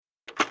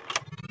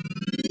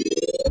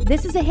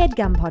This is a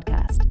HeadGum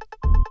podcast.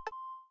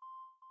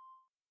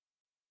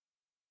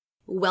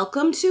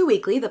 Welcome to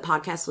Weekly, the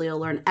podcast where you'll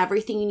learn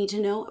everything you need to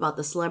know about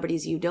the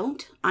celebrities you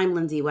don't. I'm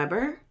Lindsay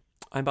Weber.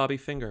 I'm Bobby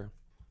Finger.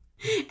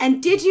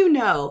 And did you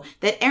know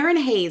that Erin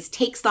Hayes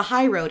takes the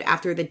high road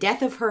after the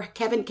death of her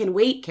Kevin Can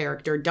Wait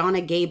character,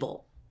 Donna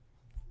Gable?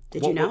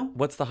 Did you know?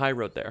 What's the high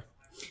road there?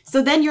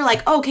 So then you're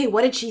like, okay,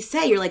 what did she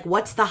say? You're like,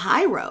 what's the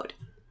high road?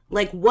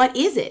 Like, what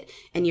is it?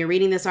 And you're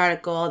reading this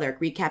article, they're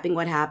recapping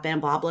what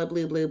happened, blah, blah,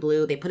 blue, blue,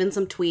 blue. They put in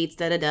some tweets,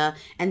 da-da-da.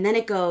 And then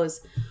it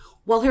goes,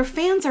 while her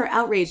fans are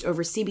outraged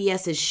over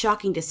CBS's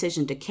shocking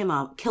decision to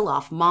kill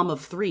off mom of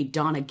three,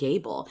 Donna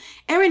Gable,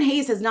 Erin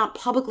Hayes has not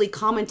publicly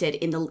commented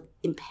in the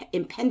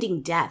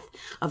impending death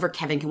of her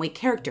Kevin Can Wait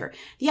character.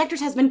 The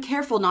actress has been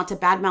careful not to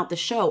badmouth the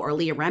show or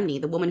Leah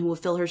Remini, the woman who will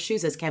fill her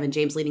shoes as Kevin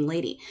James' leading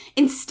lady.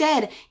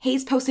 Instead,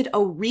 Hayes posted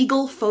a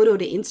regal photo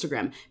to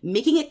Instagram,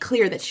 making it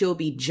clear that she will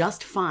be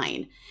just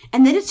fine.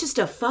 And then it's just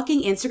a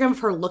fucking Instagram of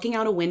her looking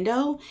out a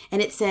window,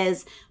 and it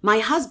says, "My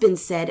husband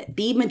said,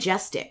 be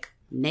majestic."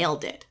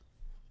 Nailed it.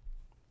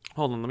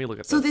 Hold on, let me look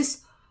at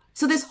this.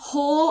 So this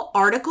whole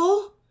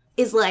article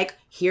is like,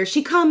 here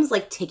she comes,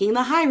 like taking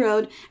the high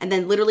road, and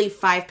then literally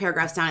 5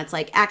 paragraphs down, it's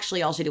like,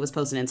 actually, all she did was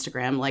post an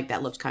Instagram, like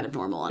that looked kind of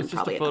normal, and it's just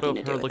probably a photo had nothing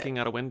of to do her with looking it.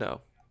 out a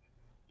window.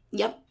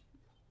 Yep.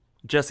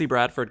 Jesse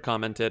Bradford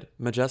commented,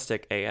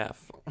 "Majestic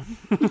AF."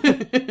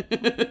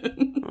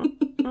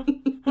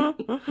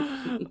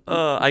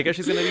 I guess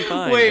she's gonna be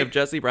fine. Wait, if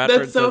Jesse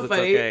Bradford that's so says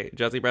funny. it's okay.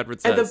 Jesse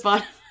Bradford says, At the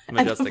bottom,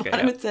 "Majestic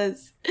AF." it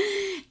says,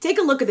 take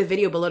a look at the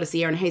video below to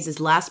see Erin Hayes'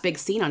 last big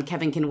scene on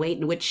Kevin Can Wait,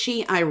 in which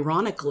she,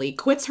 ironically,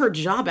 quits her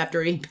job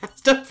after being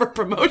passed up for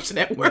promotion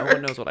at work. No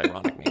one knows what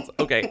ironic means.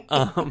 Okay.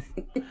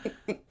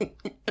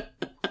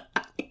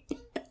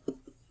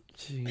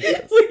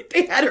 Jesus. Wait,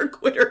 they had her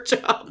quit her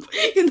job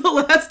in the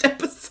last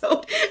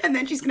episode, and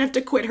then she's gonna have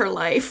to quit her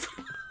life.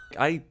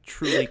 I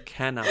truly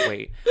cannot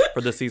wait for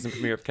the season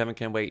premiere of Kevin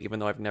Can Wait, even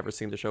though I've never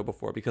seen the show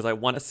before, because I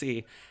want to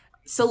see.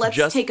 So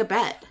let's take a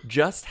bet.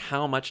 Just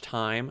how much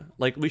time,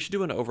 like, we should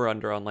do an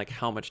over-under on, like,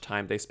 how much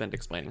time they spend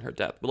explaining her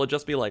death. Will it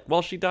just be like,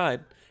 well, she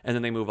died, and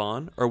then they move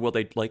on? Or will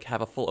they, like,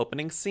 have a full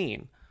opening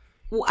scene?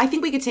 Well, I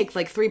think we could take,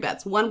 like, 3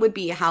 bets. One would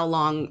be how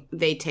long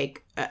they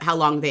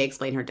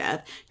explain her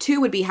death. 2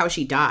 would be how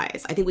she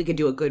dies. I think we could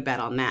do a good bet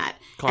on that.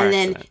 Car and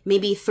then accident.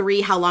 maybe 3,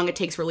 how long it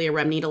takes for Leah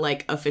Remini to,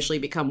 like, officially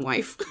become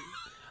wife.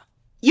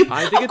 Of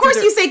I think course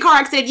you say car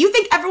accident. You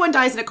think everyone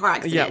dies in a car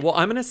accident. Yeah, well,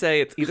 I'm going to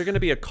say it's either going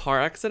to be a car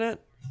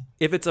accident.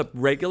 If it's a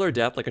regular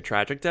death, like a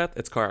tragic death,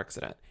 it's car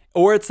accident.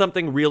 Or it's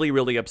something really,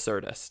 really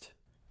absurdist.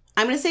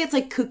 I'm going to say it's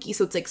like kooky,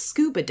 so it's like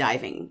scuba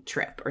diving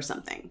trip or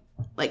something.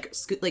 Like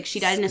she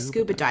died in a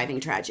scuba diving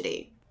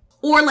tragedy.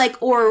 Or like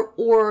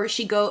or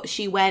she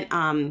went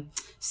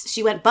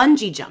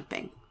bungee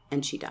jumping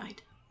and she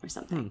died or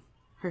something.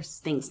 Her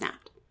thing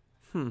snapped.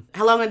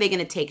 How long are they going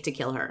to take to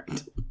kill her?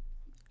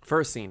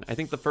 First scene. I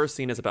think the first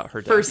scene is about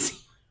her death.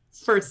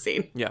 First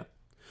scene. Yeah.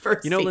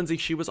 First You know, scene. Lindsay,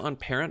 she was on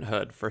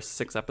Parenthood for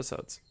 6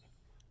 episodes.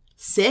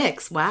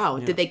 6? Wow.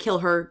 Yeah. Did they kill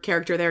her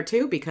character there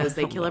too? Because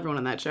they kill everyone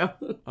on that show.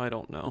 I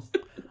don't know.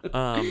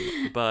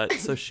 But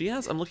so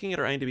I'm looking at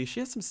her IMDb. She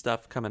has some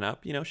stuff coming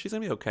up. You know, she's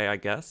going to be okay, I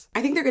guess.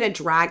 I think they're going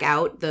to drag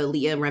out the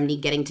Leah Remini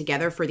getting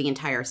together for the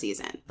entire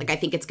season. Like, I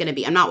think it's going to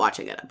be, I'm not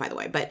watching it, by the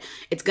way, but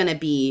it's going to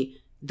be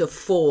the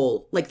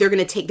full, like, they're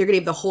going to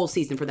have the whole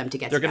season for them to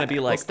get They're together. going to be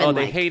like,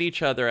 they hate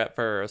each other at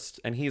first.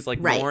 And he's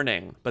like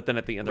mourning. But then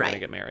at the end, they're going to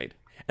get married.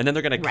 And then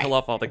they're going to kill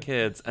off all the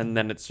kids. And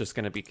then it's just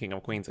going to be King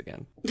of Queens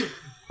again.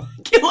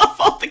 Kill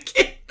off all the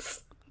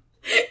kids.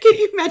 Can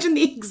you imagine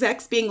the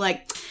execs being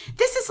like,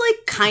 this is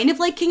like kind of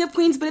like King of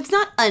Queens, but it's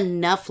not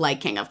enough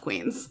like King of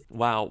Queens.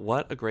 Wow,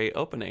 what a great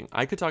opening.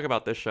 I could talk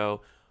about this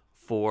show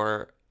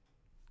for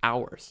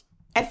hours.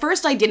 At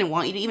first, I didn't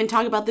want you to even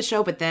talk about the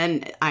show, but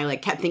then I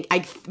like kept thinking.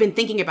 I've been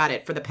thinking about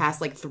it for the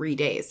past like 3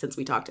 days since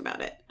we talked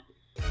about it.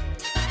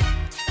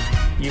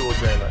 You will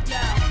dream it.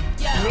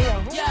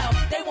 Yo,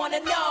 they wanna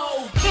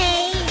know.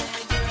 Hey,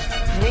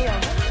 Mia.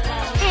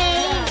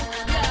 hey,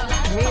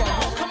 Mia.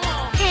 Come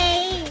on.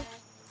 hey.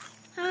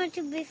 I want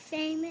to be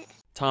famous.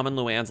 Tom and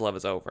Luann's love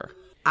is over.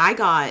 I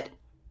got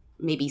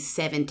maybe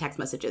 7 text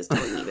messages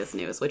telling me this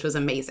news, which was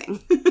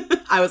amazing.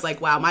 I was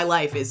like, wow, my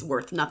life is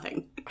worth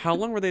nothing. How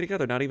long were they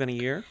together? Not even a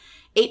year?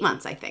 8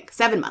 months, I think.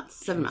 7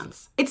 months. 7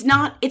 months. It's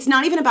not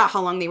even about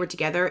how long they were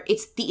together.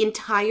 It's the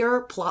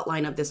entire plot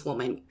line of this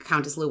woman,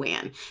 Countess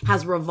Luann,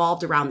 has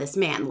revolved around this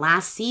man.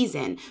 Last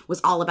season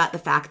was all about the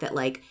fact that,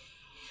 like,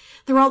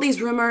 there were all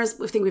these rumors,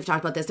 I think we've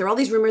talked about this, there were all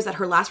these rumors that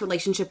her last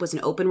relationship was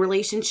an open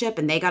relationship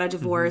and they got a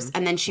divorce,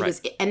 and then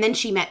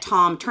she met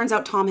Tom. Turns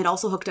out Tom had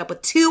also hooked up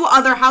with 2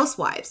 other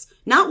housewives.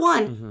 Not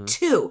 1,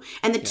 2.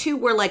 And the 2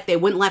 were like, they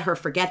wouldn't let her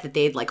forget that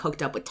they'd like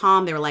hooked up with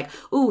Tom. They were like,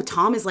 ooh,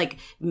 Tom is like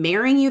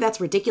marrying you. That's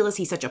ridiculous.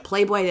 He's such a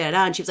playboy. Da, da,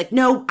 da. And she was like,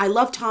 no, I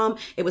love Tom.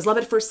 It was love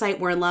at first sight.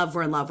 We're in love.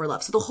 We're in love. We're in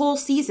love. So the whole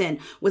season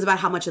was about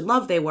how much in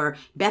love they were.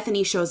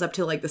 Bethany shows up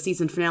to like the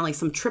season finale,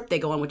 some trip they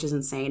go on, which is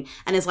insane.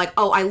 And is like,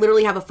 oh, I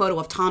literally have a photo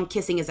of Tom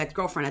kissing his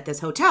ex-girlfriend at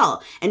this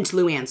hotel. And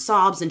Luann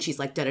sobs and she's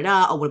like,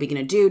 da-da-da, oh, what are we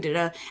going to do,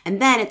 da-da. And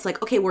then it's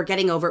like, okay, we're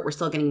getting over it. We're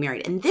still getting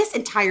married. And this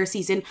entire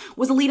season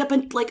was a lead up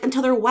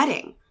until their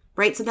wedding,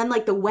 right? So then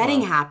like the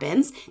wedding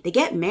happens, they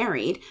get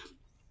married.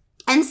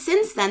 And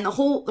since then,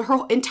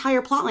 her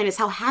entire plotline is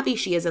how happy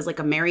she is as like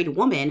a married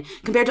woman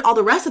compared to all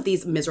the rest of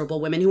these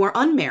miserable women who are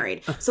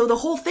unmarried. So the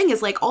whole thing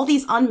is like all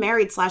these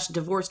unmarried /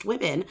 divorced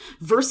women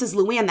versus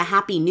Luann, the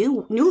happy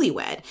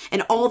newlywed.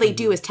 And all they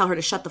do is tell her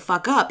to shut the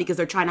fuck up because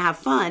they're trying to have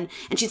fun.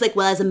 And she's like,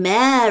 well, as a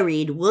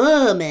married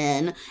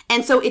woman.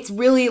 And so it's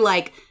really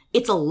like,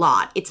 it's a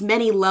lot. It's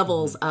many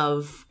levels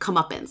of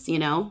comeuppance, you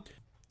know?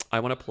 I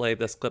want to play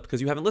this clip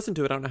because you haven't listened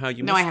to it. I don't know how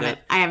you missed it. No, I haven't.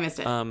 I have missed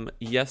it.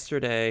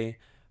 Yesterday,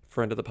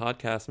 friend of the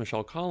podcast,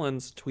 Michelle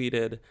Collins,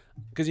 tweeted,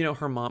 because, you know,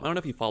 her mom, I don't know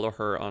if you follow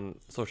her on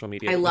social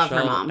media. I love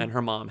Michelle her mom. And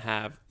her mom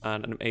have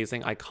an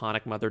amazing,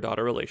 iconic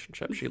mother-daughter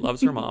relationship. She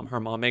loves her mom. Her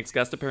mom makes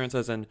guest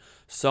appearances in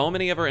so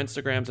many of her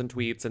Instagrams and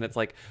tweets, and it's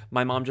like,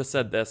 my mom just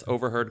said this,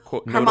 overheard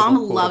quote. Her mom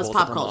loves quotables of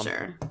pop her mom.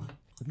 culture.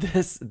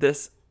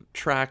 This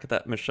track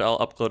that Michelle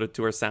uploaded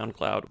to her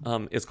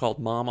SoundCloud is called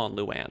Mom on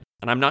Luann.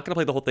 And I'm not going to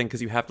play the whole thing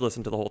because you have to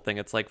listen to the whole thing.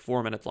 It's like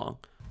 4 minutes long.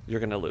 You're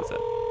going to lose it.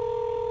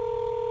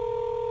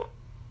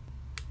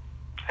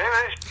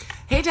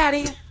 Hey,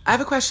 Daddy. I have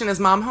a question. Is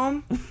Mom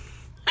home?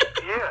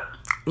 Yeah.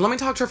 Let me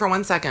talk to her for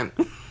 1 second.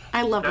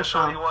 I love That's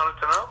all you Michelle.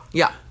 wanted to know?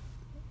 Yeah.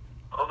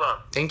 Hold on.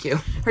 Thank you.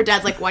 Her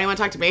dad's like, why do you want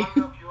to talk to me?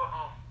 You were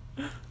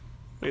home.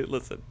 Wait,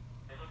 listen.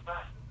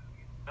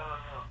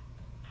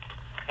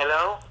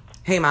 Hello?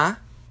 Hey, Ma.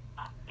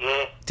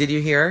 Yeah. Did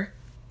you hear?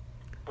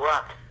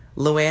 What?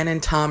 Luann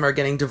and Tom are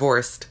getting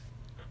divorced.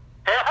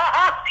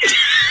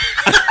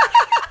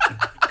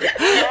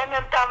 Len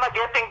and Tom are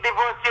getting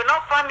divorced. You know,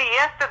 funny,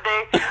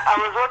 yesterday I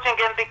was watching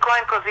Andy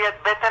Cohen because he had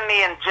Bethany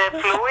and Jeff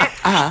Lewis.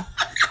 Uh-huh.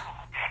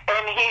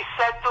 And he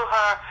said to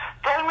her,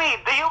 tell me,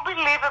 do you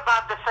believe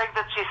about the fact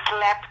that she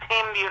slapped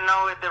him, you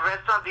know, at the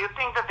restaurant? Do you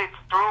think that it's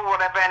true,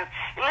 whatever? And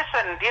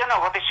listen, you know,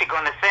 what is she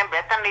going to say?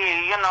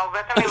 Bethany, you know,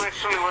 Bethany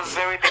actually was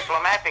very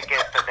diplomatic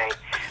yesterday.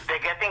 They're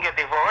getting a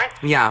divorce?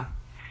 Yeah.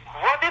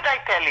 What did I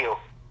tell you?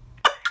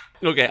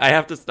 Okay, I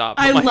have to stop.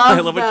 I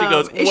love when she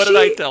goes, them. what did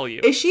I tell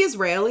you? Is she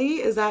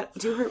Israeli? Is that,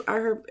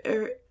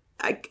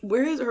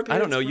 where is her parents I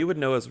don't know. from? You would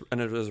know an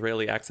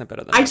Israeli accent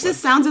better than I I just, would. it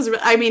sounds as,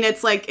 I mean,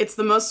 it's like, it's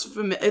the most,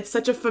 it's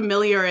such a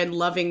familiar and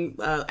loving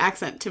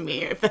accent to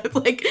me.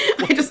 Like,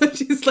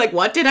 she's like,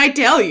 what did I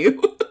tell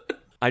you?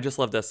 I just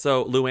love this.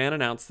 So Luann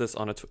announced this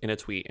in a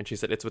tweet, and she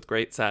said, it's with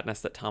great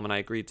sadness that Tom and I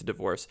agreed to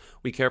divorce.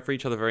 We care for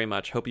each other very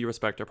much. Hope you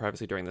respect our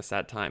privacy during this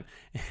sad time.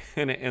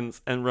 And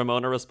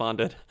Ramona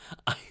responded,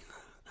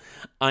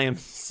 I am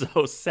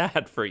so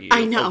sad for you.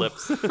 I know.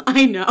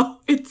 I know.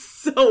 It's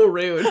so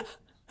rude.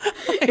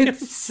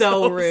 It's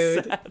so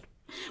rude. Sad.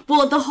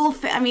 Well, the whole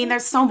thing, I mean,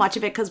 there's so much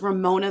of it because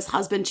Ramona's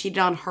husband cheated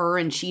on her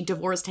and she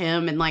divorced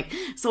him. And like,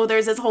 so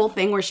there's this whole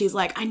thing where she's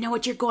like, I know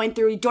what you're going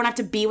through. You don't have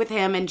to be with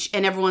him. And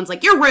everyone's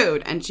like, you're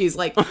rude. And she's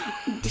like,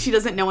 she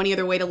doesn't know any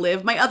other way to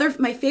live.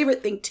 My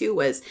favorite thing too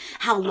was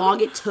how long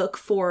it took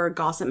for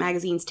gossip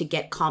magazines to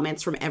get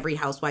comments from every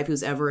housewife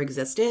who's ever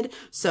existed.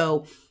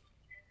 So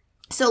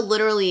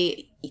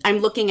literally, I'm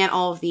looking at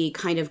all of the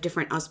kind of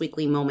different Us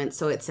Weekly moments.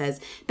 So it says,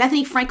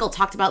 Bethany Frankel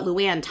talked about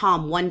Luann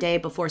Tom one day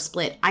before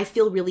split. I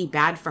feel really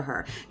bad for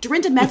her.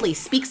 Dorinda Medley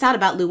speaks out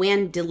about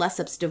Luann de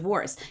Lessep's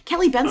divorce.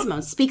 Kelly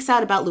Bensimon speaks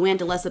out about Luann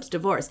de Lessep's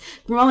divorce.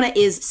 Ramona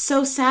is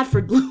so sad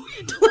for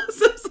Luann de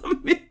Lesseps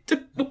amid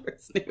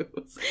divorce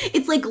news.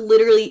 It's like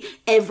literally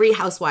every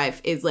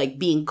housewife is like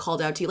being called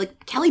out to.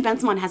 Like Kelly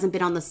Bensimon hasn't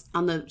been on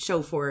the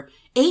show for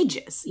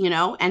ages, you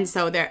know? And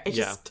so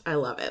I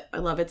love it. I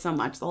love it so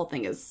much. The whole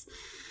thing is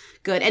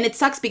good. And it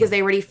sucks because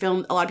they already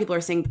filmed, a lot of people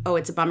are saying, oh,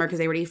 it's a bummer because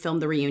they already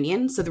filmed the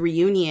reunion. So the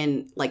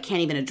reunion like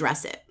can't even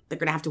address it. They're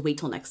going to have to wait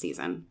till next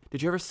season.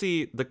 Did you ever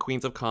see The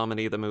Queens of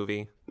Comedy, the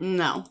movie?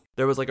 No.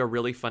 There was like a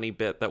really funny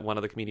bit that one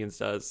of the comedians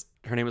does.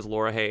 Her name is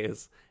Laura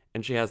Hayes.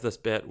 And she has this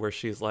bit where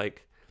she's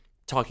like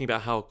talking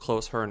about how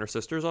close her and her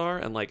sisters are.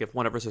 And like if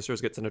one of her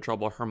sisters gets into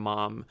trouble,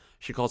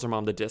 she calls her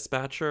mom the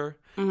dispatcher.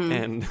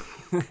 Mm-hmm.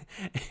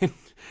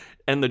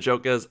 And the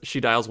joke is she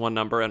dials one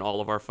number and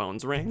all of our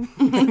phones ring.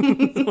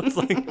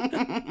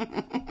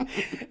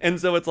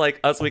 So it's like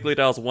Us Weekly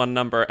dials one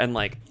number and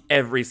like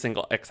every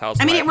single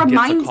ex-housewife I mean,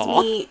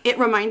 it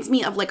reminds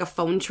me of like a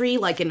phone tree,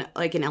 like in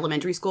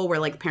elementary school where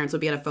like parents would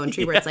be on a phone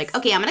tree where it's like,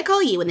 okay, I'm going to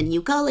call you and then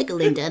you call like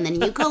Linda and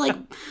then you call like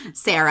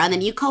Sarah and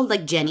then you call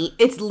like Jenny.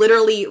 It's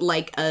literally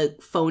like a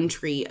phone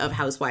tree of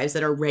housewives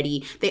that are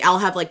ready. They all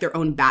have like their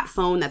own bat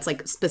phone that's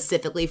like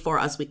specifically for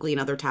Us Weekly and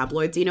other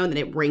tabloids, you know, and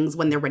then it rings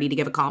when they're ready to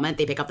give a comment.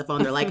 They pick up the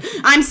phone. They're like,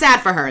 I'm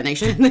sad for her. And they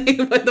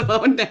put the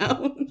phone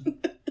down.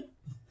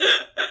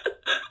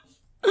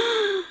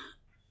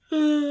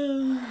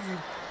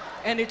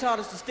 And they taught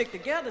us to stick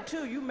together,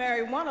 too. You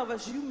marry one of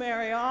us, you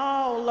marry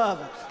all of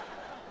us.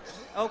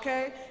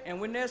 Okay? And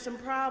when there's some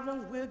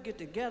problems, we'll get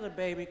together,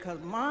 baby, because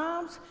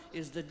Mom's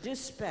is the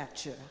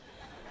dispatcher.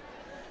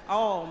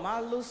 Oh, my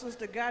little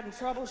sister got in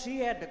trouble. She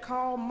had to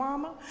call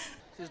Mama.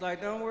 She's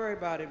like, don't worry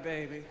about it,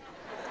 baby.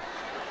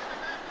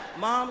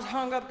 Mom's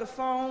hung up the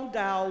phone,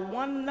 dialed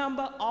one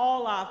number,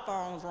 all our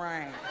phones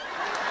rang.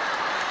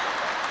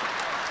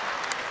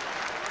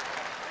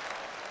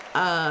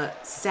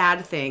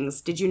 Sad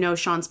things. Did you know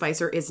Sean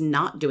Spicer is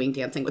not doing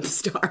Dancing with the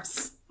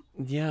Stars?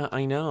 Yeah,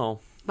 I know.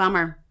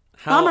 Bummer.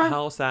 Bummer.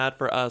 How sad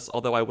for us,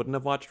 although I wouldn't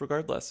have watched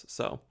regardless.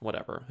 So,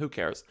 whatever. Who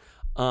cares?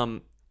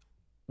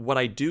 What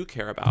I do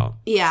care about...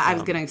 Yeah, I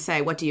was going to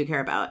say, what do you care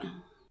about?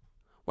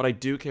 What I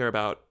do care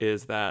about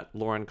is that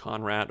Lauren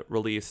Conrad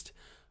released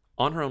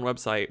on her own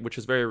website, which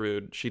is very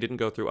rude. She didn't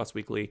go through Us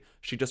Weekly.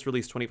 She just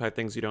released 25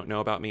 Things You Don't Know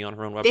About Me on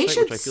her own website, They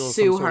should which I feel is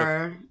sue some sort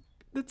her. of...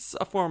 It's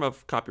a form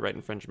of copyright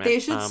infringement.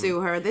 They should sue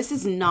her. This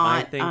is not...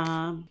 I think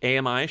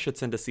AMI should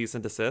send a cease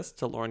and desist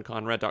to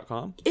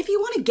laurenconrad.com. If you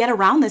want to get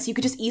around this, you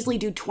could just easily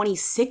do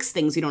 26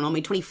 things you don't know about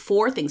me,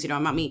 24 things you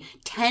don't know about me,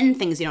 10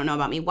 things you don't know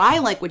about me. Why,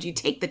 would you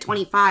take the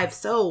 25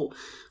 so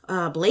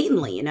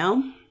blatantly, you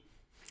know?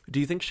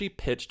 Do you think she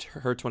pitched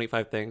her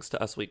 25 things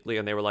to Us Weekly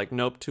and they were like,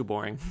 nope, too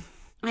boring?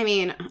 I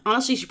mean,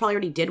 honestly, she probably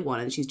already did one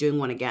and she's doing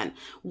one again.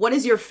 What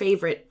is your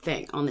favorite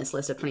thing on this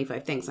list of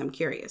 25 things? I'm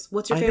curious.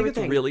 What's your favorite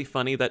thing? I think it's really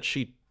funny that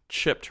she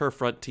chipped her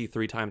front teeth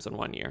 3 times in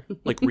 1 year,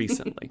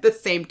 recently. The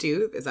same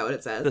tooth? Is that what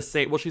it says? The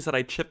same. Well, she said,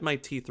 I chipped my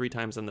teeth 3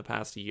 times in the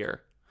past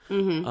year.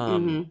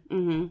 And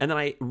then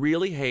I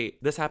really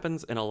hate, this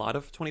happens in a lot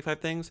of 25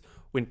 things,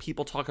 when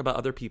people talk about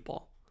other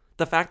people.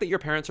 The fact that your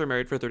parents are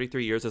married for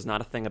 33 years is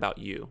not a thing about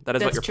you. That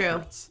is about your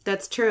parents.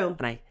 That's true.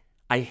 And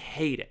I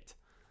hate it.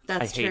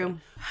 That's true.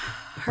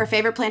 Her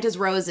favorite plant is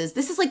roses.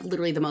 This is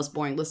literally the most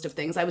boring list of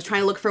things. I was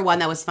trying to look for one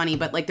that was funny,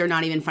 but they're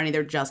not even funny.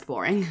 They're just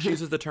boring. She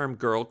uses the term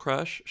girl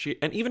crush.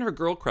 And even her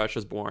girl crush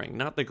is boring.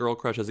 Not that girl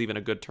crush is even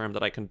a good term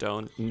that I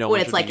condone. No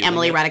one it's like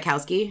Emily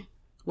Ratajkowski?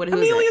 Who is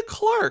Amelia it?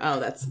 Clark. Oh,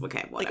 that's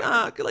okay.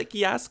 Whatever. Like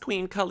yes,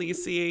 Queen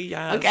Khaleesi.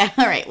 Yes. Okay.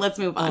 All right. Let's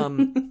move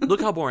on.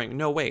 Look how boring.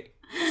 No, wait.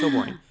 So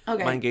boring.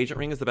 Okay. My engagement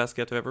ring is the best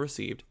gift I've ever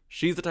received.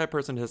 She's the type of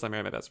person who says I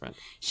married my best friend.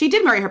 She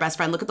did marry her best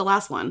friend. Look at the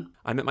last one.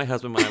 I met my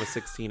husband when I was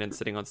 16 and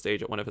sitting on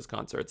stage at one of his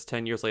concerts.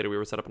 10 years later, we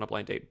were set up on a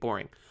blind date.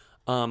 Boring.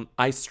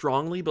 I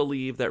strongly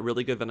believe that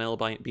really good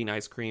vanilla bean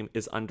ice cream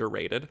is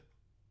underrated.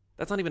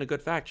 That's not even a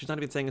good fact. She's not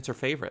even saying it's her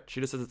favorite.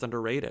 She just says it's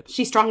underrated.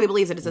 She strongly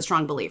believes it is a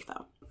strong belief,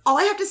 though. All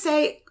I have to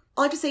say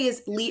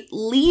is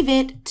leave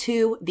it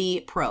to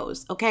the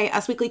pros, okay?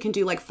 Us Weekly can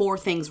do 4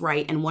 things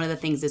right, and one of the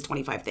things is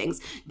 25 things.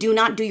 Do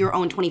not do your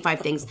own 25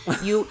 things.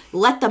 You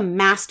let the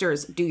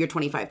masters do your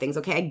 25 things,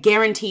 okay? I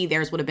guarantee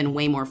theirs would have been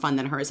way more fun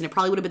than hers, and it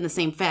probably would have been the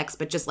same facts,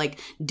 but just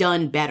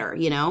done better,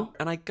 you know?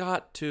 And I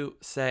got to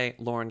say,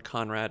 Lauren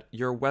Conrad,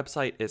 your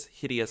website is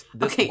hideous.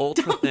 This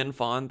ultra thin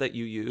font that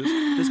you use,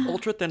 this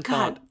ultra thin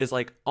font is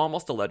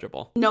almost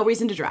illegible. No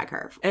reason to drag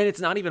her. And it's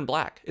not even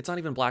black. It's not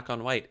even black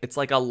on white. It's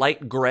a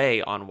light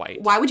gray on white.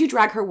 Why would you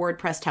drag her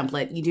WordPress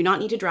template? You do not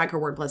need to drag her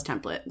WordPress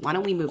template. Why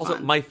don't we move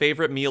on? My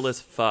favorite meal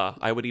is pho.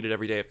 I would eat it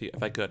every day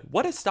if I could.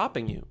 What is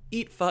stopping you?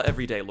 Eat pho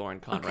every day,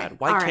 Lauren Conrad. Okay.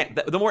 Why can't?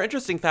 The more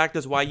interesting fact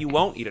is why you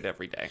won't eat it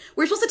every day.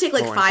 We're supposed to take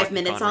Lauren 5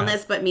 minutes Conrad. on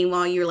this, but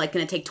meanwhile you're going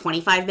to take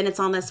 25 minutes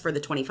on this for the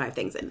 25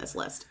 things in this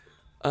list.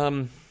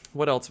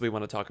 What else do we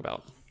want to talk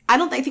about? I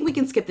think we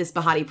can skip this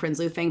Bahati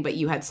Prinsloo thing, but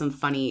you had some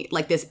funny,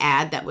 this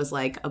ad that was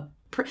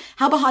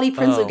how Bahati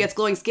Prinsloo gets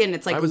glowing skin.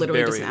 It's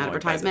literally just an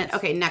advertisement.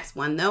 Okay, next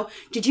one though.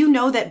 Did you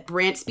know that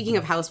speaking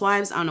of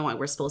housewives, I don't know why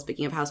we're still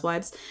speaking of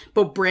housewives,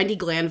 but Brandi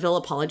Glanville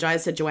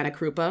apologized to Joanna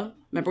Krupa.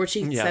 Remember what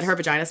she said her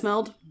vagina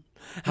smelled?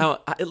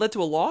 How it led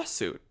to a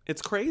lawsuit.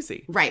 It's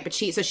crazy. Right, but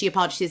she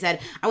apologized. She said,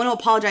 I want to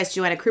apologize to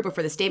Joanna Krupa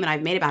for the statement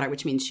I've made about her,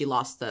 which means she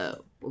lost the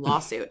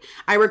lawsuit.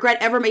 I regret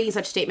ever making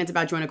such statements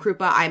about Joanna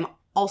Krupa. I'm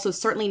also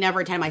certainly never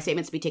intend my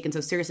statements to be taken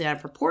so seriously out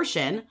of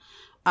proportion.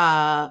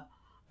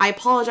 I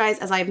apologize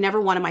as I have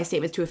never wanted my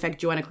statements to affect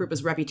Joanna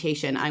Krupa's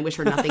reputation. I wish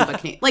her nothing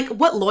but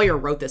what lawyer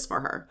wrote this for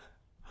her?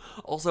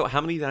 Also,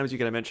 how many times are you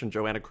going to mention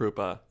Joanna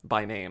Krupa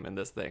by name in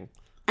this thing?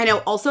 I know.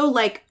 Also,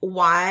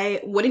 why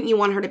wouldn't you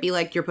want her to be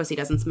your pussy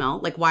doesn't smell?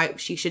 Why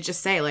she should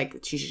just say,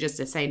 she should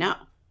just say no,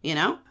 you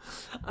know?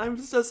 I'm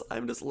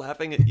just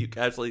laughing at you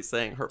casually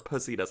saying her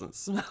pussy doesn't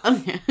smell.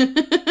 Okay.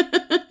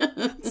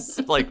 It's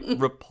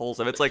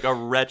repulsive. It's a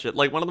wretched,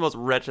 one of the most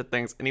wretched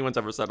things anyone's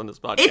ever said on this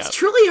podcast. It's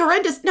truly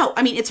horrendous. No,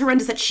 I mean, it's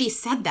horrendous that she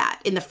said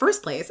that in the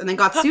first place and then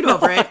got sued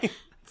over it.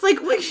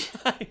 It's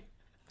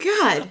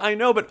God. I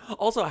know, but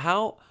also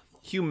how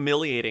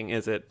humiliating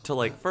is it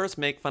to first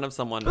make fun of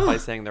someone by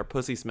saying their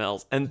pussy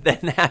smells and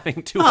then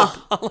having to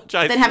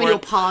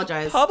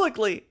apologize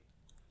publicly.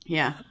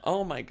 Yeah.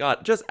 Oh my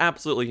God. Just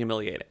absolutely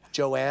humiliating.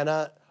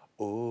 Joanna,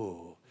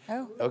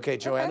 okay,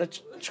 Joanna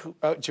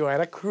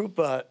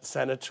Krupa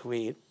sent a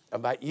tweet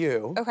about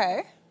you.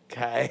 Okay.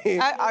 Okay.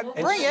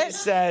 Bring it. She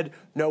said,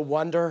 no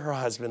wonder her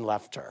husband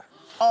left her.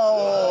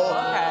 Oh,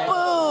 okay.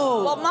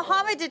 Boom. Well,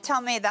 Muhammad did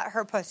tell me that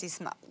her pussy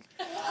smelled.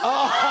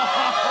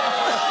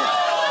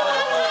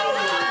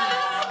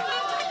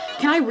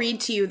 Can I read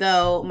to you,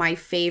 though, my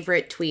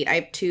favorite tweet? I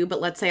have 2,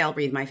 but let's say I'll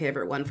read my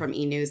favorite one from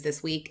E! News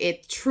this week.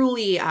 It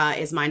truly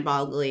is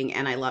mind-boggling,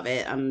 and I love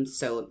it. I'm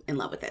so in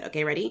love with it.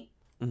 Okay, ready?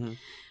 Mm-hmm.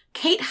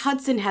 Kate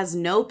Hudson has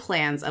no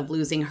plans of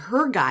losing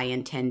her guy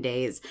in 10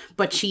 days,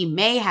 but she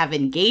may have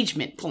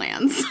engagement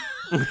plans.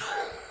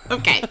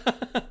 Okay.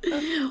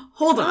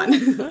 Hold on.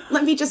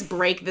 Let me just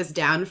break this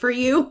down for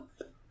you.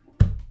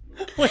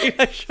 Wait,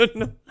 I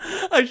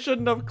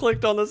shouldn't have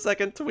clicked on the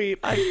second tweet.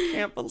 I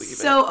can't believe it.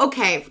 So,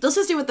 okay, let's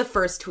just do with the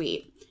first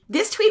tweet.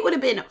 This tweet would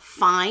have been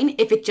fine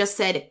if it just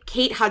said,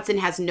 Kate Hudson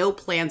has no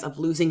plans of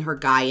losing her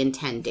guy in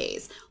 10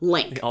 days.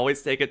 Link. They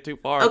always take it too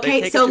far.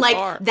 Okay, so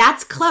like,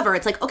 that's clever.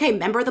 It's like, okay,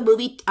 remember the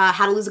movie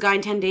How to Lose a Guy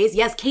in 10 Days?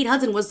 Yes, Kate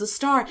Hudson was the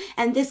star,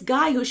 and this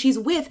guy who she's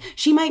with,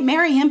 she might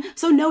marry him,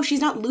 so no, she's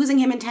not losing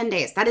him in 10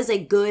 days. That is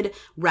a good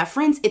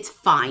reference. It's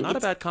fine. Not a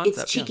bad concept.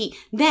 It's cheeky.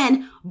 Yeah.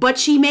 Then, but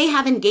she may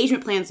have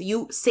engagement plans.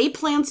 You say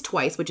plans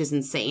twice, which is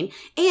insane,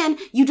 and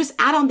you just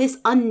add on this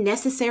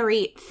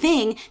unnecessary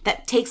thing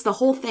that takes the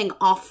whole thing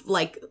off,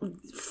 like,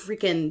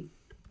 freaking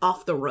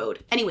off the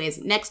road.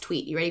 Anyways, next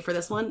tweet. You ready for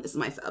this one? This is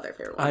my other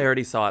favorite one. I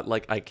already saw it.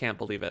 Like, I can't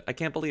believe it.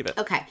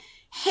 Okay.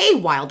 Hey,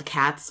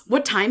 Wildcats.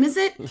 What time is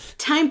it?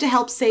 Time to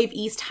help save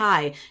East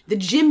High. The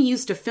gym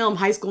used to film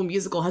High School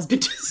Musical has been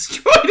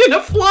destroyed in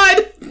a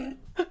flood.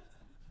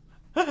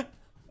 The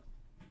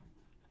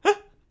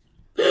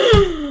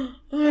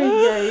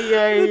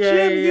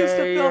gym used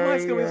to film High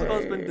School Musical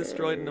has been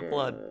destroyed in a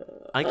flood.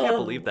 I can't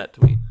believe that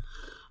tweet.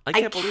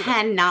 I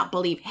cannot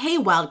believe. Hey,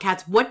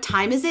 Wildcats, what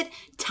time is it?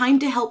 Time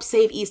to help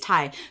save East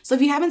High. So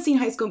if you haven't seen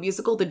High School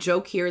Musical, the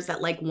joke here is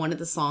that, like, one of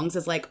the songs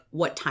is, like,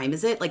 what time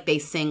is it? Like, they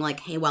sing,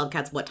 like, hey,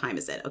 Wildcats, what time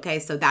is it? Okay,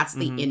 so that's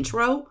the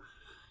intro.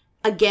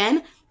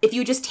 Again, if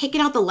you just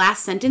taken out the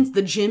last sentence,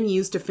 the gym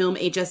used to film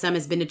HSM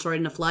has been destroyed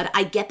in a flood.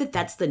 I get that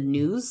that's the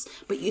news,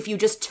 but if you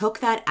just took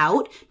that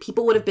out,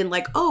 people would have been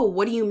like, oh,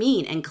 what do you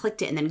mean? And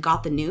clicked it and then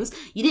got the news.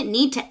 You didn't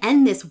need to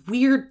end this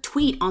weird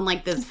tweet on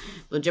like this,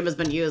 the gym has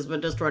been used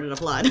but destroyed in a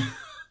flood.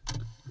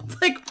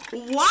 It's like,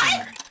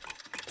 what?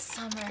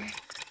 Summer.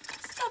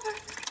 Summer.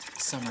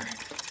 Summer.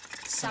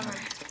 Summer.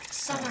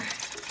 Summer.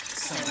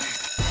 Summer.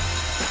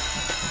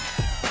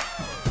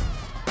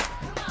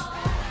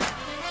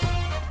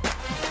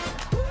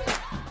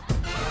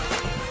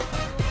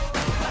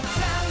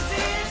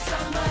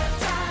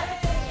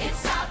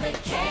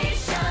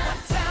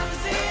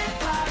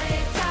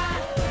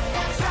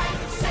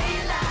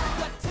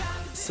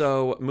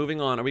 So,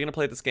 moving on. Are we going to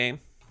play this game?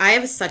 I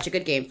have such a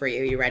good game for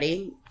you. You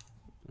ready?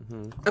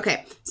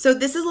 Okay, so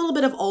this is a little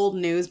bit of old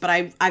news, but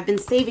I've been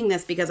saving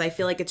this because I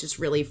feel like it's just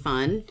really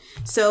fun.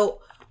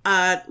 So,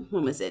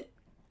 when was it?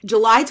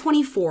 July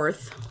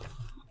 24th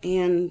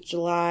and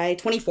July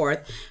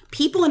 24th,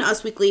 people in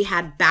Us Weekly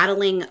had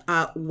battling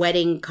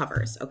wedding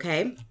covers,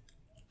 okay?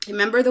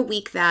 Remember the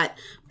week that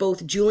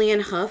both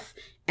Julianne Hough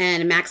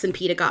and Max and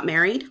Peta got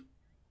married?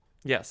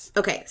 Yes.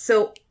 Okay,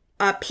 so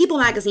People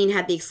Magazine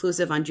had the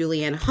exclusive on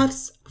Julianne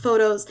Hough's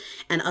photos,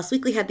 and Us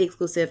Weekly had the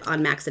exclusive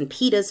on Max and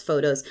Peta's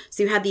photos.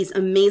 So you had these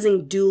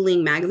amazing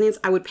dueling magazines.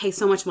 I would pay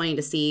so much money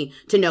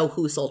to know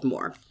who sold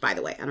more, by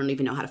the way. I don't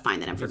even know how to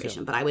find that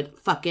information, but I would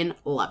fucking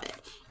love it.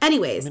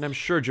 Anyways. I mean, I'm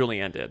sure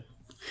Julianne did.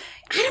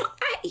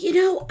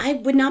 I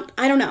would not,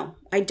 I don't know.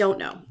 I don't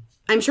know.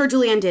 I'm sure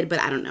Julianne did,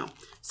 but I don't know.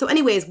 So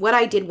anyways, what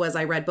I did was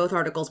I read both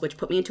articles, which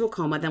put me into a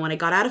coma. Then when I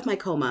got out of my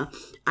coma,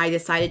 I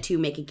decided to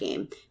make a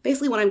game.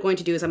 Basically, what I'm going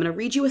to do is I'm going to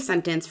read you a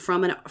sentence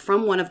from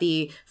one of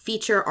the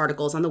feature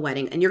articles on the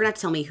wedding, and you're going to have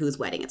to tell me whose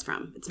wedding it's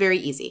from. It's very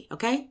easy,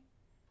 okay?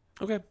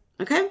 Okay.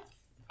 Okay?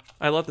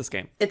 I love this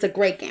game. It's a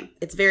great game.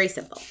 It's very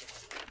simple.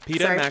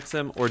 Peta and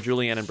Maxim or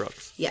Julianne and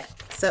Brooks? Yeah.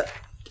 So,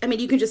 I mean,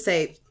 you can just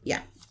say,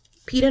 yeah,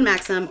 Peta and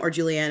Maxim or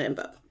Julianne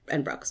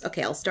and Brooks.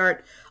 Okay, I'll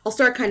start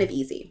kind of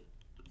easy.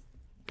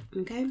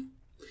 Okay?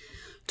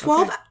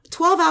 12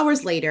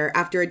 hours later,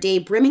 after a day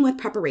brimming with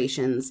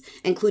preparations,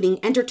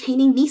 including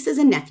entertaining nieces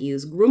and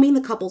nephews, grooming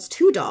the couple's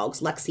two dogs,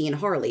 Lexi and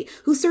Harley,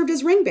 who served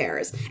as ring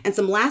bearers, and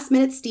some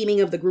last-minute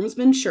steaming of the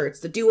groomsmen's shirts,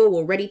 the duo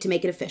were ready to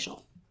make it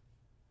official.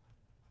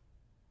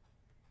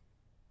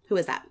 Who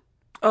is that?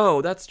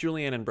 Oh, that's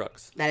Julianne and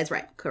Brooks. That is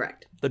right.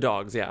 Correct. The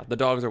dogs, yeah. The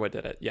dogs are what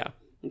did it, yeah.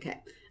 Okay.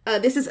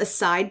 This is a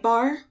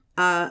sidebar.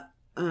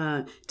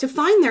 To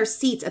find their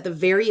seats at the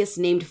various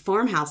named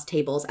farmhouse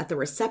tables at the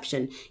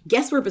reception,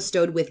 guests were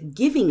bestowed with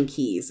giving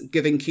keys,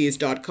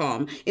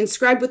 givingkeys.com,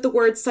 inscribed with the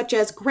words such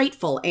as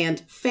grateful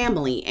and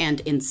family and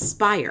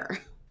inspire.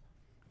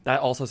 That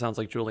also sounds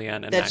like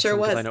Julianne and That Maxim, sure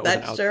was. I know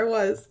That sure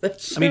was.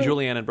 I mean,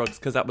 Julianne and Brooks,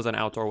 because that was an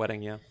outdoor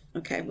wedding, yeah.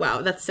 Okay,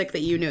 wow, that's sick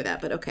that you knew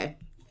that, but okay.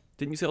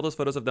 Didn't you see all those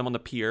photos of them on the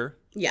pier?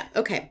 Yeah,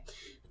 okay.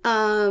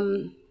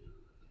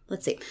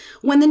 Let's see.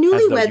 When the newlyweds...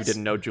 As though you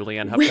didn't know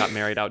Julianne Hough got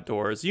married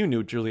outdoors. You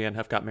knew Julianne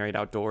Hough got married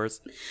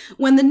outdoors.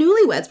 When the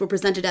newlyweds were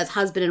presented as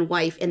husband and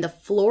wife in the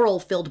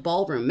floral-filled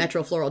ballroom,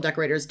 Metro Floral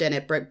Decorators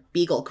Dennett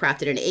Beagle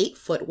crafted an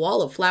 8-foot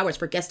wall of flowers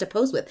for guests to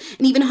pose with,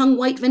 and even hung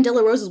white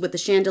Vanilla roses with the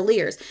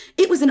chandeliers.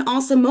 It was an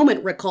awesome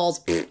moment, recalls.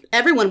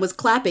 Everyone was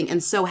clapping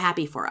and so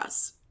happy for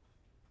us.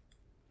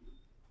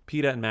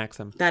 Peta and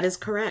Maxim. That is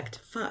correct.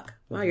 Fuck.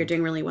 Wow, you're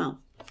doing really well.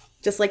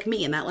 Just like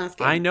me in that last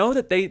game. I know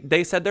that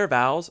they said their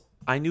vows.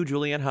 I knew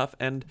Julianne Hough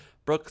and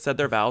Brooke said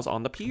their vows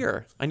on the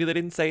pier. I knew they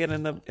didn't say it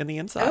in the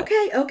inside.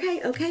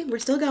 Okay. We're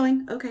still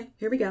going. Okay,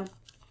 here we go.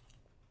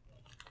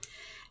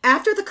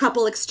 After the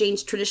couple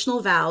exchanged traditional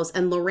vows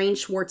and Lorraine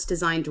Schwartz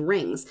designed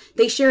rings,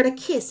 they shared a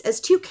kiss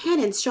as two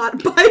cannons shot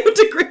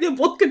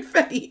biodegradable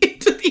confetti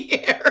into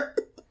the air.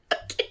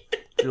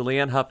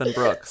 Julianne Hough and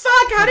Brooks.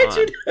 Fuck, how did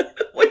you know?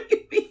 What do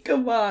you mean?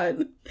 Come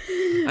on.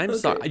 I'm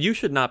sorry. You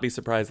should not be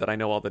surprised that I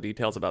know all the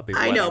details about these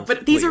I know, weddings,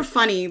 but these please. are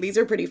funny. These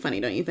are pretty funny,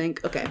 don't you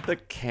think? Okay. The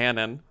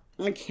cannon.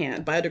 I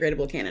can't.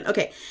 Biodegradable cannon.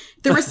 Okay.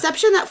 The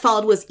reception that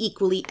followed was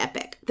equally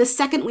epic. The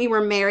second we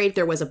were married,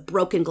 there was a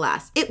broken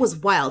glass. It was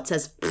wild,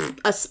 says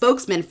a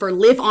spokesman for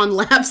Live On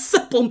Lab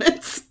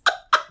supplements.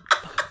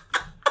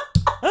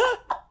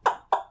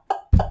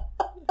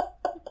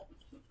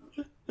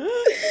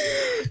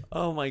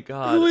 Oh my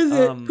God. Who is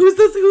it?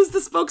 Who's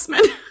the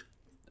spokesman?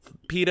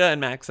 PETA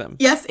and Maxim.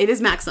 Yes, it is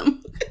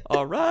Maxim.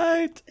 All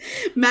right.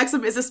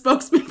 Maxim is a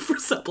spokesman for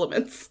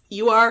supplements.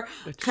 You are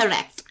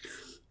correct.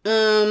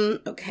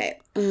 Okay.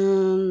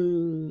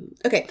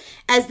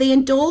 As they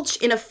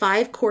indulged in a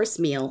 5-course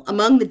meal,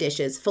 among the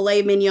dishes,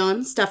 filet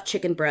mignon, stuffed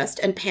chicken breast,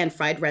 and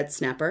pan-fried red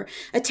snapper,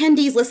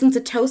 attendees listened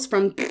to toasts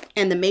from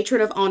and the matron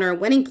of honor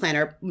wedding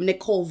planner,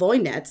 Nicole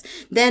Voynetz,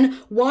 then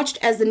watched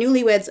as the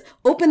newlyweds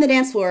opened the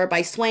dance floor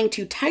by swaying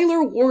to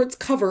Tyler Ward's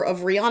cover of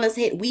Rihanna's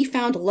hit We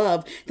Found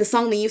Love, the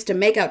song they used to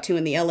make out to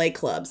in the LA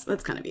clubs.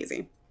 That's kind of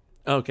easy.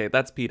 Okay,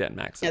 that's PETA and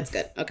Maxim. That's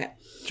good. Okay.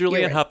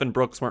 Julianne right. Hough and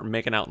Brooks weren't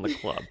making out in the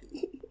club.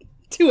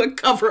 To a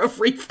cover of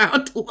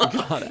Refound Love.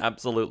 God,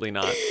 absolutely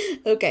not.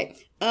 Okay.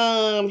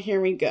 Here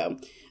we go.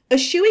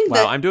 Eschewing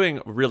Wow, I'm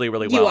doing really,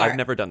 really well. I've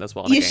never done this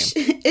well in a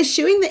game.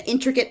 Eschewing the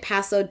intricate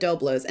paso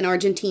doblos and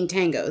Argentine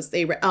tangos.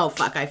 Oh,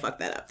 fuck, I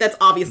fucked that up. That's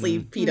obviously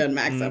PETA and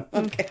Maxim.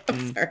 Okay,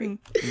 I'm sorry.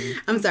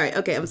 I'm sorry.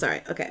 Okay, I'm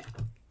sorry. Okay.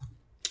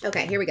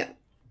 Okay, here we go.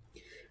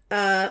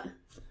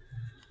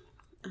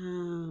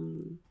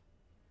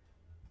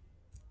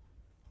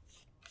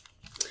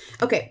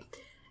 Okay.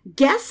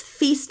 Guests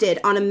feasted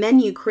on a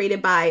menu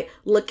created by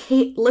Le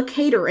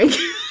Catering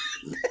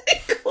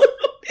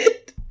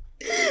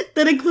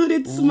that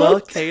included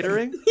smoked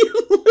catering.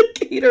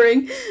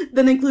 Catering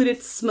that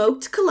included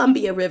smoked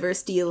Columbia River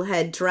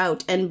steelhead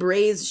trout and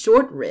braised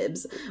short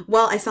ribs.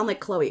 While I sound like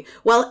Chloe,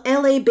 while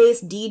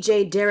LA-based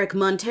DJ Derek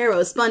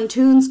Montero spun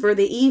tunes for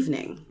the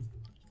evening.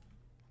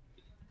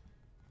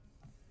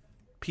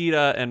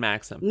 PETA and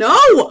Maxim.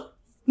 No.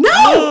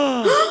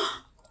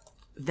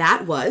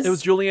 That was. It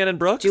was Julianne and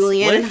Brooks?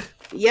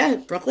 Yeah,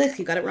 Brooklyn.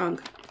 You got it wrong.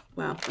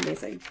 Wow,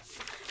 amazing.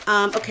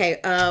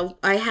 Okay,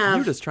 I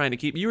have.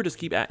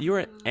 You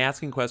were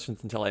asking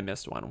questions until I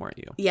missed one, weren't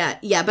you?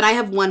 Yeah, but I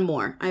have one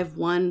more.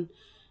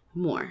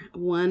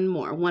 One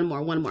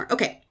more.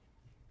 Okay.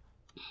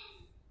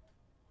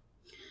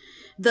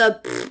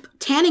 The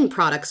tanning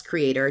products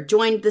creator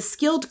joined the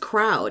skilled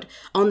crowd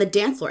on the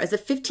dance floor as a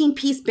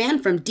 15-piece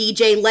band from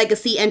DJ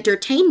Legacy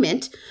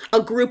Entertainment,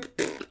 a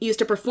group used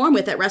to perform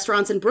with at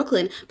restaurants in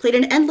Brooklyn, played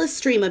an endless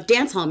stream of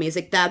dance hall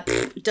music that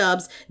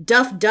dubs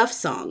Duff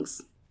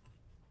songs.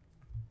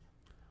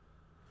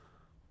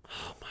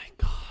 Oh my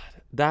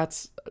God.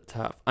 That's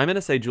tough. I'm going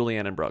to say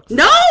Julianne and Brooks.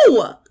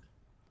 No!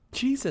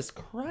 Jesus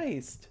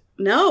Christ.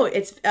 No,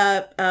 it's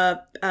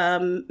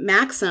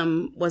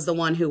Maxim was the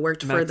one who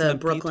worked for the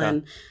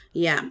Brooklyn. PETA.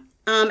 Yeah.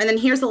 And then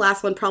here's the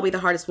last one, probably the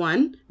hardest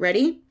one.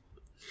 Ready?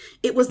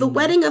 It was the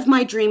wedding of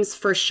my dreams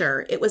for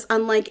sure. It was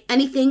unlike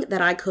anything that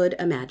I could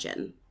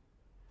imagine.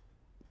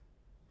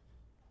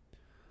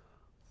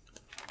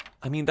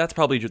 I mean,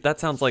 that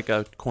sounds like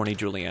a corny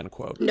Julianne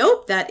quote.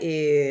 Nope, that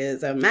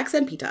is Max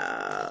and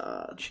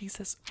PETA.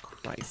 Jesus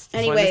Christ.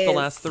 Anyways, so I missed the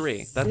last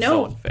three. That's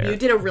so unfair. You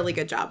did a really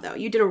good job, though.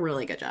 You did a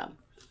really good job.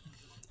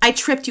 I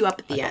tripped you up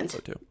at the end. I thought so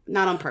too.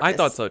 Not on purpose. I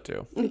thought so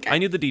too. Okay. I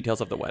knew the details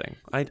of the wedding.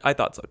 I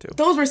thought so too.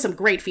 Those were some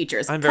great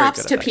features. I'm very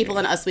Props good to at that People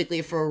game. in Us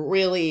Weekly for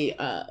really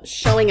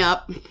showing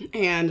up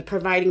and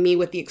providing me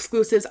with the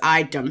exclusives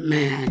I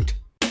demand.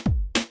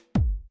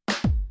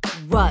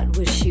 What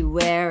was she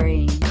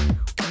wearing?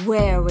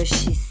 Where was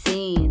she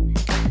seen?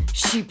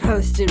 She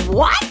posted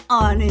what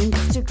on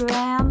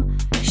Instagram?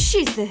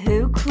 She's the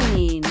Who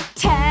Queen.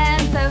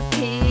 Tens of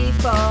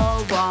people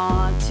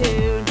want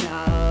to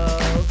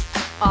know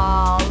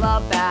all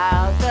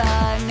about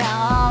the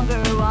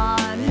number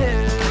one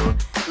Who.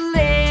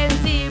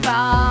 Lindsay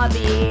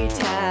Bobby,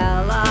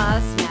 tell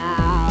us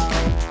now.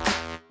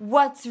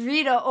 What's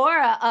Rita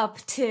Ora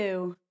up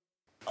to?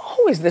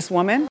 Who is this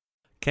woman?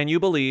 Can you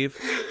believe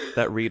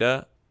that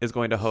Rita is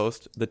going to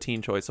host the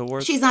Teen Choice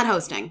Awards? She's not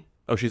hosting.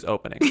 Oh, she's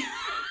opening.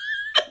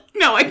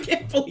 No, I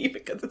can't believe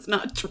it because it's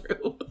not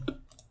true.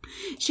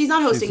 She's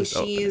not hosting. She's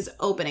She's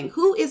opening.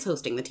 Who is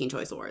hosting the Teen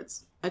Choice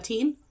Awards? A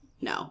teen?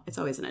 No, it's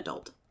always an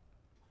adult.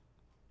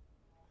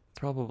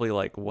 Probably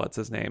like, what's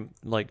his name?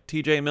 Like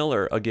TJ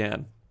Miller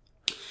again.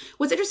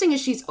 What's interesting is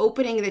she's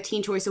opening the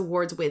Teen Choice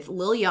Awards with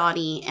Lil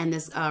Yachty and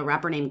this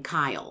rapper named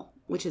Kyle,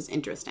 which is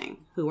interesting,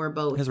 who are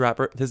both...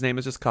 His name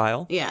is just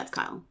Kyle? Yeah, it's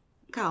Kyle.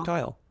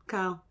 Kyle.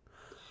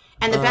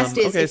 And the best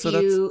is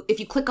okay, if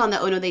you click on the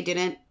Oh No They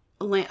Didn't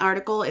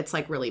article, it's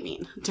like really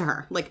mean to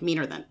her. Like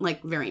meaner than,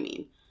 like very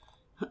mean.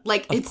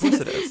 Like, Of it course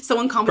says it is.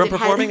 someone From commented,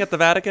 performing at the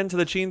Vatican to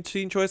the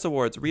Teen Choice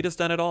Awards, Rita's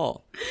done it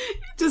all.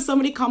 just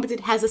somebody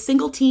commented, has a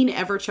single teen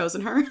ever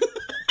chosen her?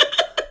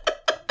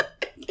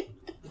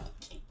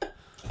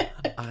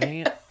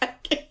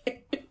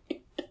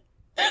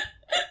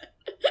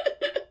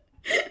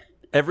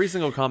 Every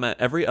single comment,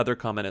 every other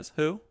comment is,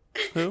 who?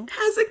 Who?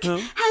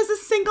 Has a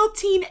single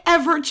teen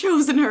ever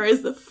chosen her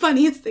is the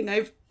funniest thing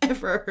I've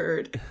ever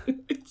heard.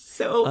 It's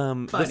so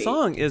funny. The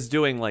song is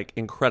doing, like,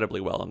 incredibly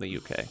well in the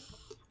UK.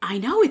 I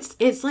know,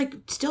 it's like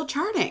still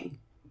charting.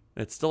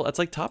 It's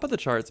like top of the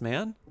charts,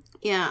 man.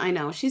 Yeah, I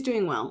know. She's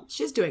doing well.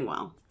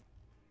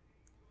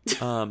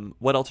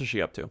 What else is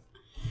she up to?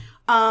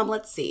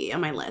 Let's see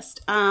on my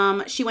list.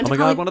 She went Oh to my college.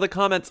 God, one of the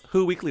comments,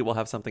 Who Weekly will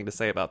have something to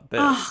say about this.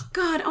 Oh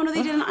God! Oh no,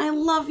 they didn't. I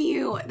love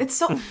you. It's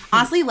so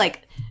honestly,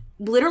 like,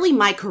 literally,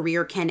 my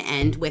career can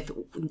end with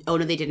 "Oh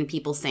no, they didn't."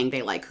 People saying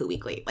they like Who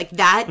Weekly, like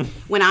that.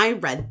 When I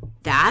read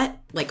that,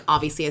 like,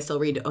 obviously, I still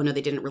read "Oh no,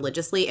 they didn't"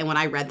 religiously, and when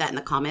I read that in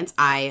the comments,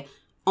 I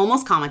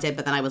almost commented,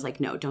 but then I was like,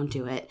 no, don't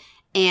do it.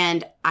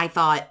 And I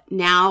thought,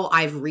 now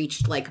I've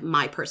reached, like,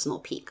 my personal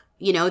peak.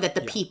 You know, that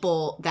the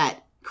people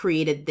that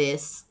created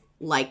this,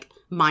 like,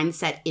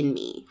 mindset in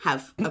me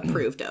have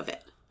approved of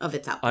it, of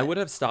its output. I would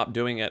have stopped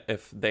doing it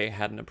if they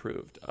hadn't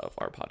approved of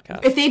our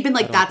podcast. If they'd been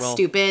like, that's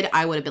stupid,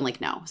 I would have been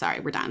like, no, sorry,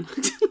 we're done.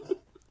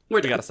 We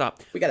gotta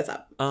stop. We gotta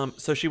stop.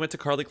 So she went to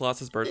Carly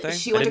Kloss's birthday.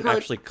 She went I to didn't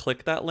actually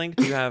click that link.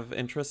 Do you have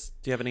interest?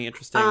 Do you have any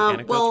interesting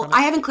anecdotes well, from it?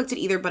 I haven't clicked it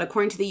either, but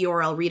according to the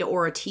URL, Rita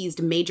Ora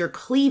teased major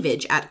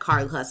cleavage at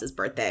Carly Kloss's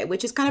birthday,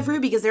 which is kind of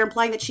rude because they're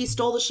implying that she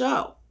stole the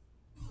show.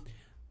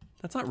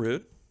 That's not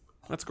rude.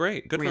 That's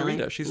great. Good for Really?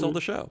 Rita. She stole the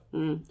show.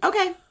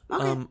 Okay.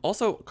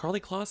 Also, Carly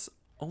Kloss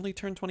only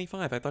turned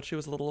 25. I thought she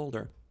was a little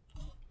older.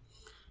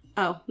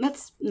 Oh,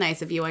 that's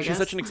nice of you, I guess. She's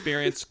such an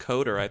experienced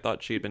coder. I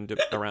thought she'd been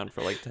around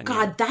for like 10 years.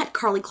 God, that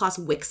Carly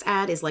Kloss Wix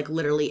ad is like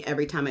literally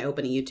every time I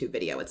open a YouTube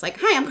video. It's like,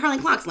 hi, I'm Carly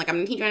Kloss. Like,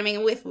 I'm trying to make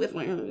it with.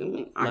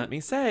 Let me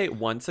say,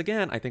 once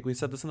again, I think we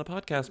said this in the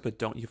podcast, but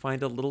don't you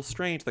find it a little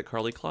strange that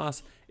Carly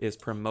Kloss is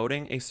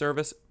promoting a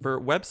service for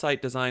website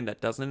design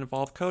that doesn't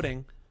involve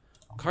coding?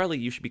 Carly,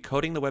 you should be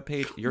coding the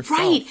webpage yourself.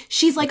 Right.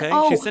 She's like, okay?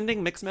 oh. She's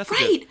sending mixed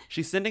messages. Right.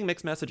 She's sending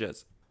mixed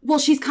messages. Well,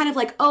 she's kind of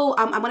like, oh,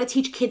 I want to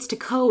teach kids to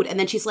code. And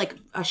then she's like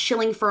a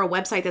shilling for a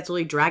website that's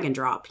really drag and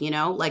drop, you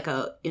know? Like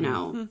a, you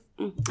know.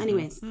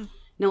 Anyways.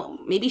 No,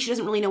 maybe she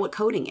doesn't really know what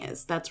coding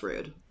is. That's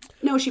rude.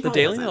 No, she The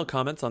probably Daily doesn't. Mail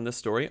comments on this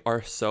story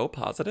are so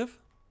positive.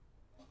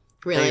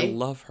 Really? They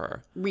love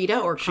her. Rita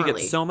or She Carly?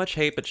 gets so much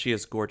hate, but she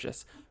is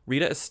gorgeous.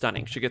 Rita is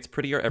stunning. She gets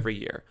prettier every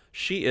year.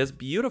 She is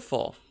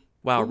beautiful.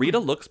 Wow, Rita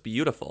looks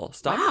beautiful.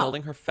 Stop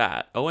calling her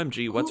fat.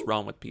 OMG, what's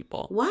wrong with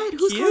people? What?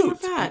 Who's Cute. calling her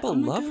fat? People Oh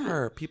my love God.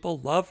 her. People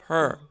love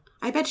her.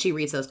 I bet she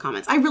reads those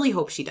comments. I really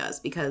hope she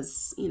does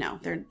because, you know,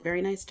 they're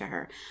very nice to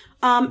her.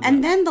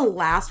 And then the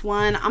last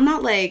one, I'm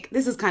not like,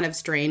 this is kind of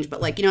strange,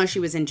 but like, you know, she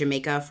was in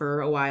Jamaica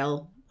for a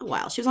while.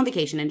 She was on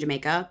vacation in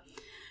Jamaica.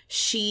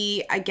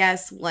 She, I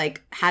guess,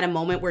 like had a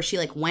moment where she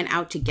like went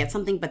out to get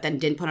something, but then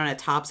didn't put on a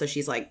top. So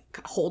she's like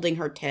holding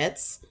her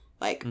tits,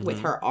 like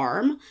with her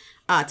arm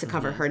to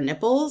cover her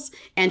nipples.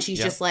 And she's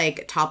just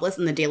like topless.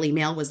 And the Daily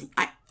Mail was,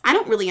 I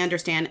don't really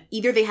understand.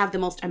 Either they have the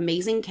most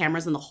amazing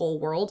cameras in the whole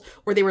world,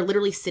 or they were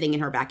literally sitting in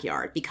her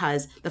backyard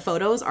because the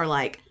photos are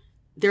like,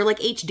 they're like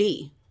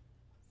HD.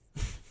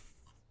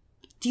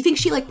 Do you think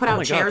she like put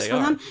out chairs for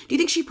them? Do you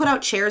think she put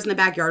out chairs in the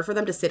backyard for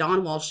them to sit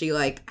on while she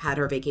like had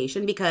her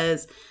vacation?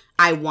 Because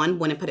I, one,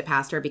 wouldn't put it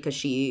past her because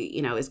she,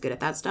 you know, is good at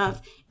that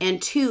stuff.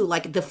 And two,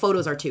 like the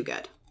photos are too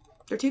good.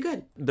 They're too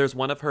good. There's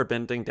one of her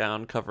bending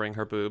down, covering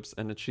her boobs,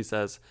 and she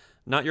says,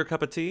 "Not your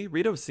cup of tea?"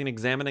 Rita was seen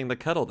examining the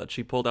kettle that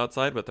she pulled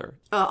outside with her.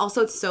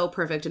 Also, it's so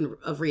perfect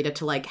of Rita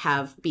to like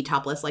be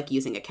topless, like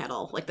using a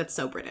kettle. Like that's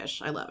so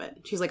British. I love it.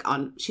 She's like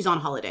she's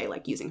on holiday,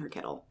 like using her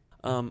kettle.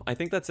 I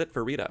think that's it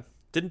for Rita.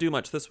 Didn't do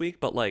much this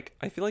week, but like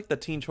I feel like the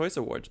Teen Choice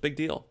Awards, big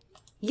deal.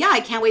 Yeah, I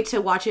can't wait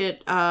to watch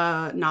it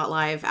not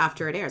live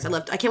after it airs.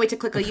 I can't wait to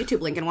click a YouTube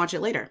link and watch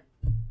it later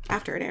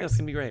after it airs. Yeah, it's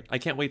gonna be great. I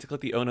can't wait to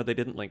click the "Oh no, they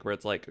didn't" link where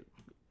it's like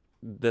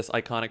this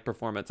iconic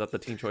performance at the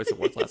Teen Choice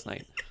Awards last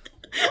night.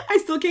 I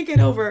still can't get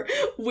over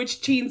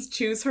which teens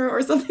choose her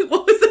or something.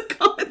 What was the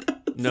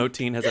comment? No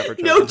teen has ever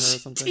chosen No her or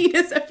something. teen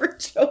has ever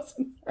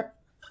chosen her.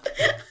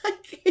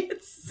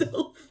 It's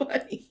so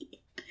funny.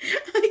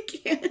 I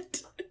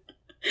can't.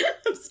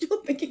 I'm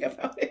still thinking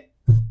about it.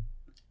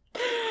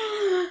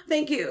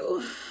 Thank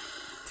you.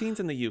 Teens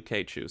in the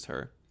UK choose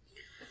her.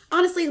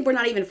 Honestly, we're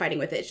not even fighting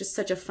with it. It's just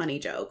such a funny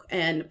joke.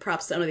 And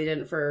props to They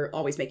Didn't for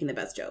always making the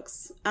best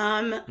jokes.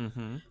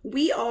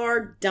 We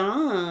are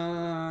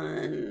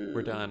done.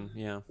 We're done,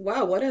 yeah.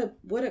 Wow, what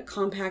a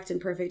compact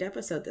and perfect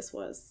episode this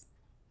was.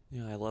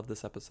 Yeah, I love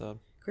this episode.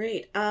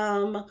 Great.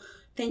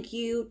 Thank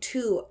you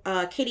to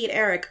Katie and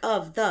Eric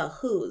of The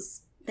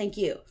Who's thank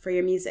you for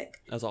your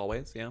music. As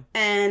always, yeah.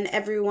 And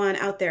everyone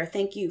out there,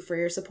 thank you for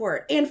your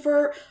support and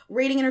for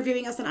rating and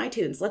reviewing us on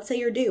iTunes. Let's say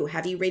you're due.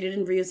 Have you rated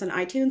and reviewed us on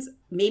iTunes?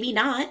 Maybe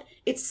not.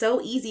 It's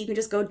so easy. You can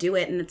just go do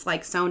it, and it's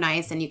like so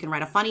nice. And you can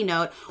write a funny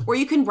note, or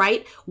you can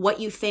write what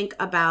you think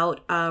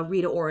about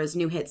Rita Ora's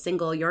new hit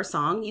single, Your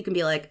Song. You can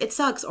be like, it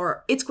sucks,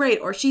 or it's great,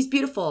 or she's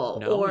beautiful.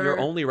 No, or you're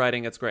only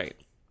writing it's great.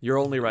 You're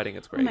only writing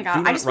it's great. Oh my God.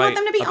 Do not I just want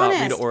them to be write about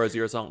honest. Rita Ora's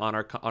Your Song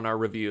on our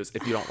reviews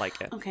if you don't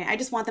like it. Okay, I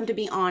just want them to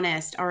be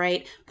honest, all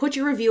right? Put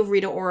your review of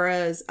Rita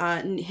Ora's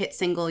hit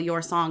single,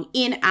 Your Song,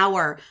 in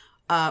our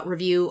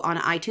review on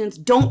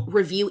iTunes. Don't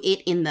review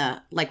it in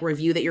the, like,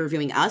 review that you're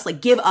reviewing us. Like,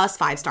 give us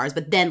 5 stars,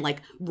 but then,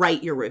 like,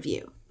 write your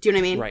review. Do you know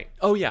what I mean? Right.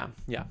 Oh, yeah.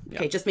 Yeah.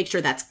 Okay, just make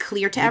sure that's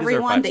clear to You deserve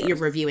everyone 5 that you're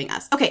stars. reviewing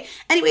us. Okay,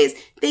 anyways,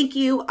 thank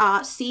you.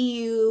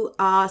 See you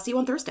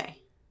on Thursday.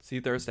 See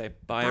you Thursday.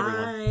 Bye,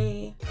 everyone.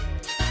 Bye.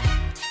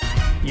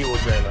 You will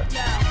dream it.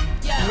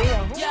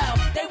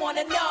 They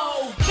wanna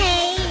know.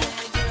 Hey.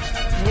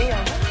 Hey.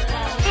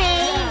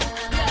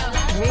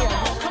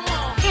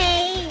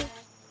 Hey.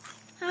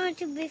 I want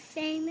to be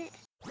famous.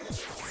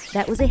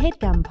 That was a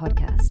HeadGum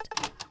podcast.